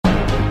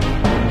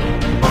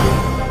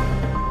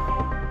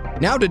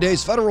Now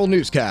today's Federal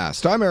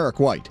Newscast. I'm Eric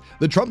White.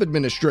 The Trump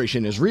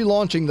administration is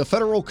relaunching the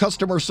Federal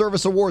Customer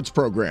Service Awards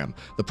program.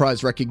 The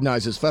prize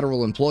recognizes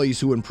federal employees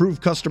who improve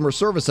customer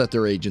service at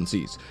their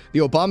agencies.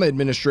 The Obama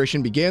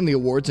administration began the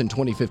awards in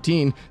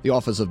 2015. The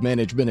Office of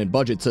Management and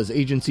Budget says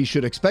agencies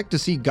should expect to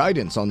see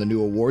guidance on the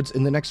new awards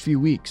in the next few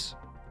weeks.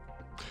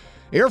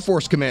 Air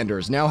Force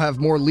commanders now have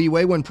more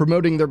leeway when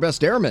promoting their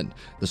best airmen.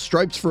 The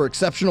Stripes for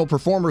Exceptional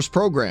Performers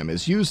program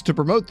is used to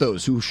promote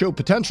those who show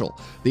potential.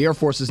 The Air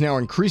Force is now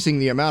increasing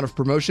the amount of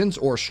promotions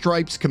or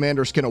stripes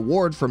commanders can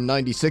award from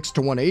 96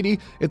 to 180.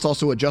 It's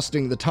also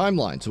adjusting the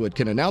timeline so it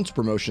can announce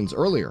promotions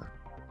earlier.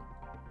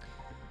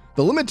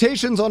 The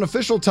limitations on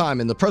official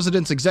time in the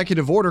president's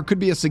executive order could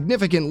be a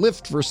significant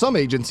lift for some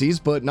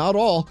agencies, but not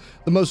all.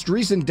 The most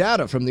recent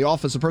data from the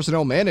Office of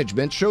Personnel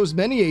Management shows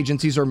many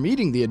agencies are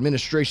meeting the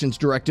administration's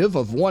directive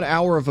of 1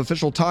 hour of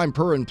official time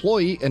per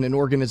employee in an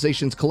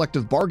organization's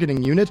collective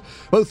bargaining unit.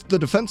 Both the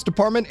Defense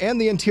Department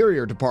and the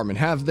Interior Department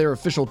have their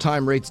official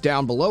time rates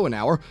down below an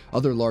hour.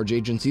 Other large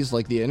agencies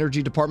like the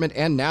Energy Department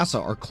and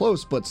NASA are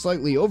close but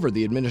slightly over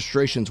the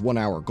administration's 1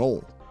 hour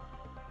goal.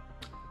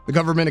 The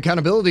Government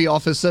Accountability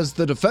Office says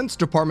the Defense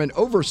Department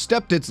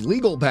overstepped its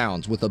legal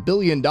bounds with a $1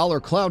 billion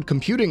cloud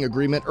computing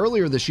agreement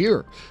earlier this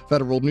year.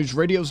 Federal News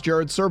Radio's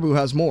Jared Serbu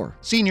has more.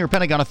 Senior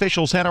Pentagon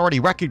officials had already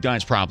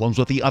recognized problems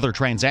with the other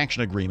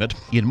transaction agreement.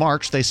 In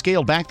March, they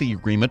scaled back the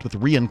agreement with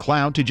Rian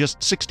Cloud to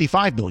just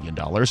 $65 million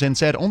and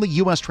said only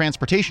U.S.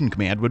 Transportation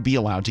Command would be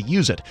allowed to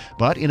use it.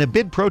 But in a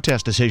bid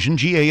protest decision,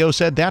 GAO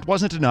said that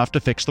wasn't enough to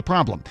fix the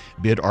problem.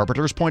 Bid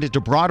arbiters pointed to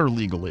broader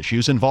legal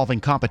issues involving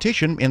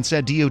competition and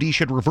said DoD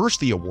should reverse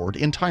the award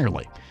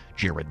entirely.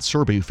 Jared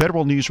Serbu,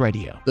 Federal News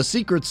Radio. The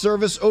Secret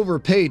Service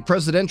overpaid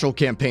presidential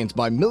campaigns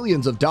by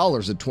millions of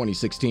dollars in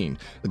 2016.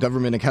 The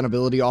Government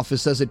Accountability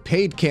Office says it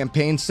paid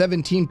campaigns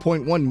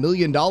 $17.1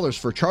 million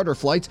for charter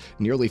flights,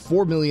 nearly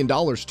 $4 million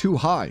too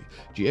high.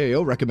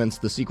 GAO recommends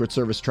the Secret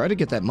Service try to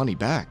get that money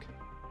back.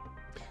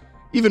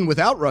 Even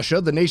without Russia,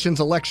 the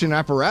nation's election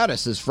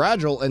apparatus is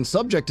fragile and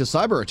subject to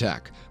cyber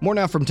attack. More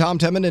now from Tom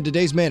Temin in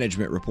today's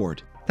Management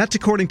Report. That's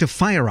according to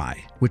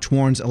FireEye, which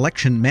warns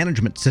election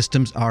management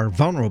systems are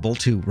vulnerable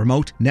to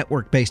remote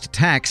network-based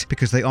attacks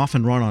because they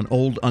often run on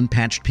old,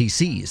 unpatched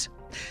PCs.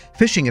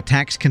 Phishing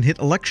attacks can hit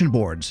election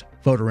boards.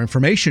 Voter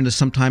information is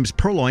sometimes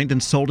purloined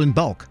and sold in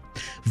bulk.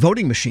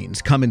 Voting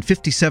machines come in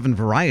 57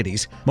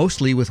 varieties,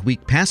 mostly with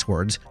weak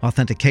passwords,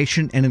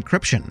 authentication, and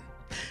encryption.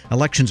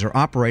 Elections are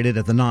operated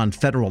at the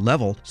non-federal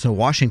level, so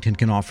Washington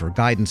can offer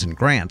guidance and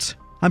grants.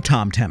 I'm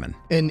Tom Temin.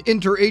 An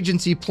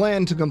interagency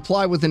plan to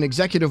comply with an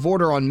executive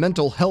order on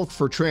mental health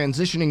for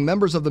transitioning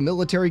members of the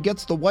military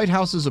gets the White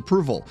House's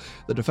approval.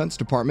 The Defense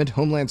Department,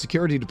 Homeland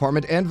Security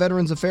Department, and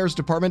Veterans Affairs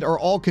Department are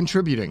all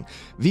contributing.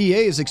 VA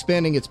is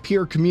expanding its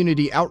peer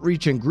community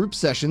outreach and group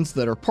sessions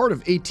that are part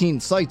of 18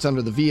 sites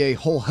under the VA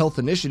Whole Health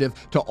Initiative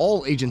to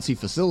all agency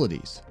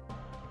facilities.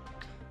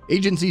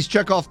 Agencies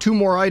check off 2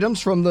 more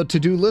items from the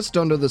to-do list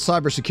under the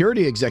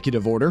Cybersecurity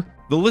Executive Order.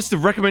 The list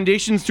of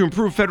recommendations to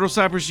improve federal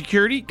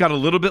cybersecurity got a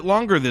little bit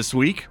longer this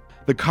week.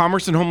 The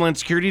Commerce and Homeland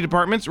Security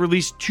Departments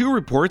released 2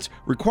 reports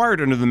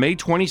required under the May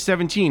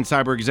 2017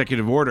 Cyber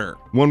Executive Order.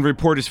 One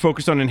report is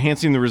focused on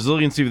enhancing the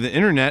resiliency of the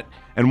internet,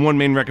 and one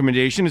main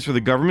recommendation is for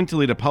the government to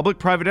lead a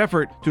public-private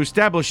effort to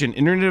establish an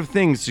Internet of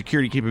Things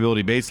security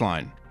capability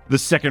baseline. The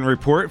second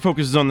report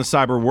focuses on the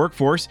cyber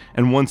workforce,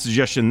 and one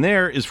suggestion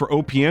there is for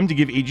OPM to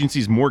give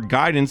agencies more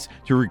guidance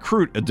to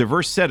recruit a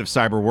diverse set of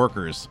cyber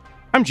workers.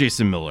 I'm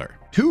Jason Miller.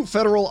 2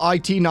 federal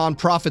IT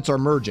nonprofits are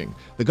merging.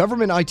 The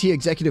Government IT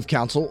Executive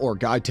Council, or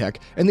GITEC,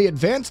 and the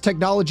Advanced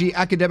Technology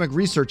Academic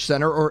Research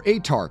Center, or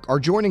ATARC, are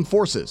joining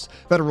forces.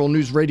 Federal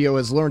News Radio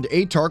has learned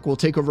ATARC will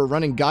take over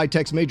running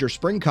GITEC's major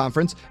spring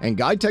conference, and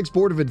GITEC's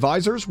Board of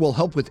Advisors will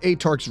help with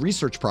ATARC's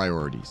research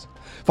priorities.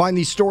 Find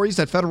these stories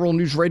at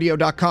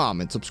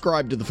federalnewsradio.com and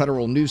subscribe to the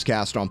Federal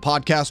Newscast on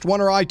Podcast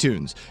One or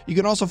iTunes. You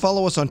can also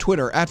follow us on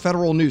Twitter at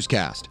Federal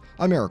Newscast.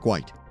 I'm Eric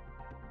White.